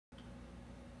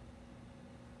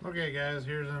Okay guys,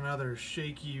 here's another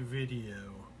shaky video.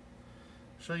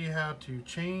 Show you how to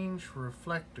change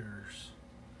reflectors.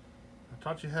 I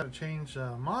taught you how to change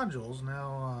modules,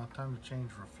 now time to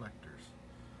change reflectors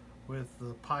with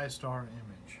the Pi Star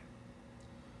image.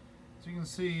 So you can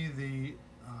see the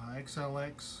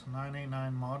XLX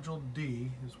 989 module D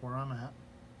is where I'm at,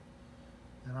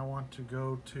 and I want to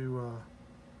go to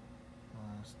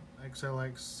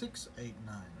XLX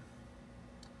 689.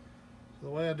 So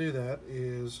the way I do that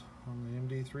is on the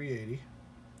MD380,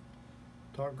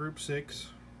 talk group 6.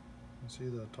 You see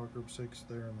the talk group 6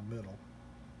 there in the middle.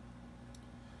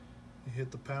 You hit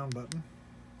the pound button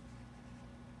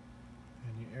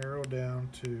and you arrow down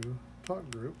to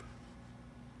talk group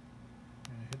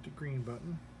and you hit the green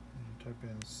button and you type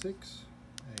in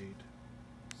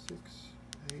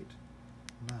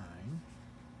 68689.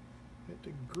 Hit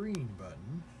the green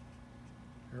button,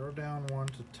 arrow down one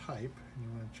to type, and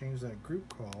you want to change that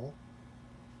group call.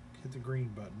 Hit the green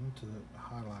button to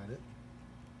highlight it.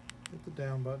 Hit the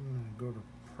down button and go to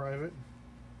private.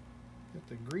 Hit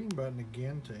the green button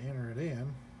again to enter it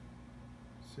in.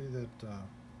 See that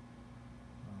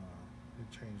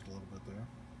it changed a little bit there.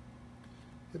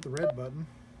 Hit the red button,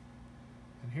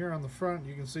 and here on the front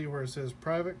you can see where it says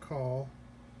private call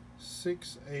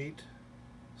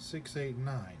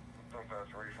 68689.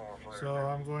 So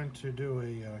I'm going to do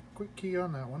a quick key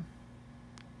on that one.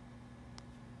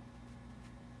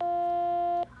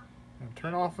 And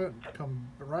turn off it, come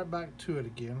right back to it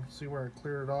again. See where I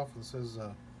cleared it off? It says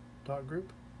dot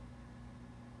group.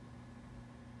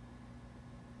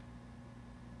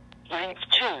 Link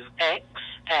to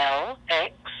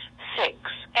XLX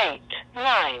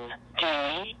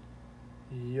 689D.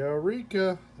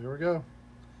 Eureka! There we go.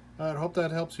 I hope that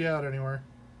helps you out anywhere,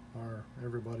 or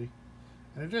everybody.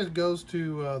 And it just goes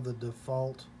to the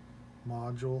default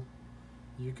module.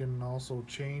 You can also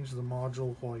change the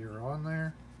module while you're on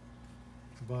there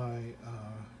by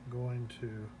going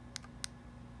to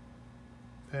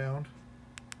pound,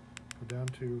 go down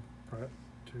to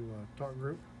talk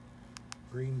group,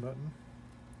 green button,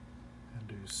 and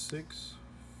do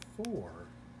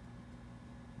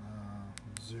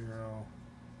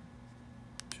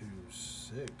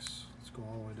 64026. Let's go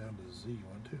all the way down to Z. 1,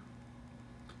 2.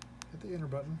 Hit the enter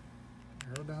button,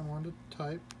 arrow down one to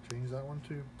type, change that one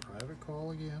to private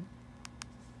call again.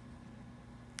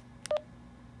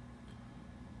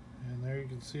 And there you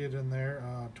can see it in there.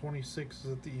 26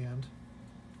 is at the end.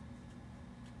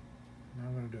 Now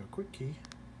I'm going to do a quick key.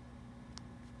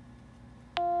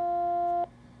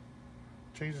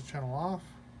 Change the channel off,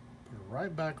 put it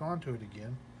right back onto it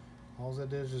again. All that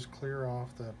did is just clear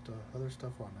off that other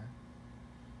stuff on there.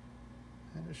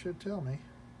 And it should tell me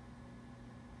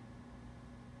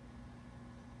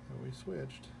that we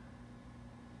switched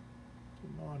to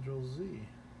module Z.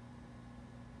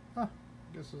 Huh,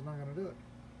 guess it's not going to do it.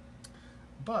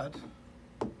 But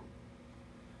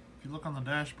if you look on the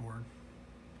dashboard,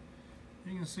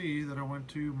 you can see that I went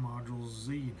to module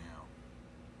Z now.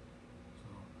 So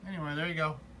anyway, there you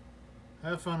go.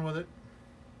 Have fun with it.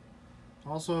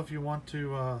 Also, if you want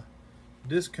to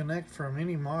disconnect from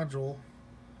any module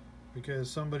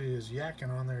because somebody is yakking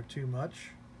on there too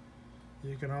much,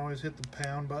 you can always hit the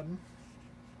pound button,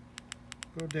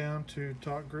 go down to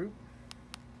talk group,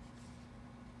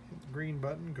 hit the green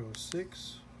button, go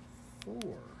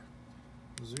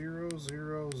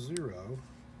 64000,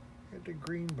 hit the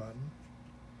green button,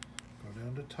 go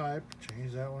down to type,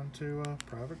 change that one to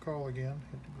private call again,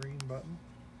 hit the green button,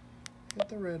 hit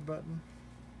the red button,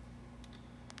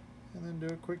 and then do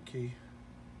a quick key.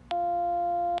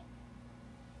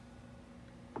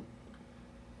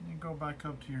 Go back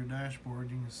up to your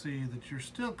dashboard, you can see that you're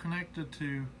still connected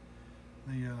to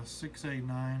the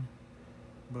 689,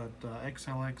 but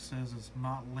XLX says it's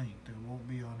not linked. It won't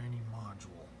be on any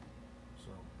module.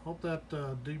 So hope that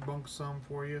debunks some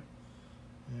for you,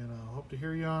 and hope to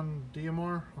hear you on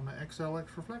DMR on the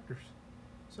XLX Reflectors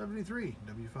 73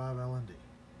 W5LND.